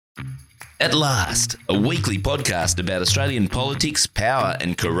At last, a weekly podcast about Australian politics, power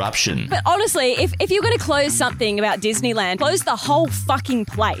and corruption. But honestly, if you're going to close something about Disneyland, close the whole fucking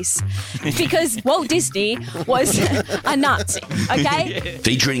place. Because Walt Disney was a Nazi, okay?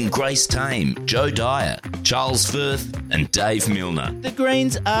 Featuring Grace Tame, Joe Dyer, Charles Firth and Dave Milner. The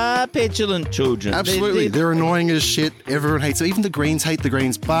Greens are petulant children. Absolutely. They're annoying as shit. Everyone hates them. Even the Greens hate the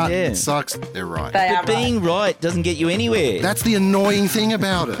Greens, but Yeah. it sucks. They're right. But being right doesn't get you anywhere. That's the annoying thing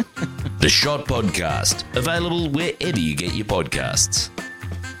about it. The Shot Podcast, available wherever you get your podcasts.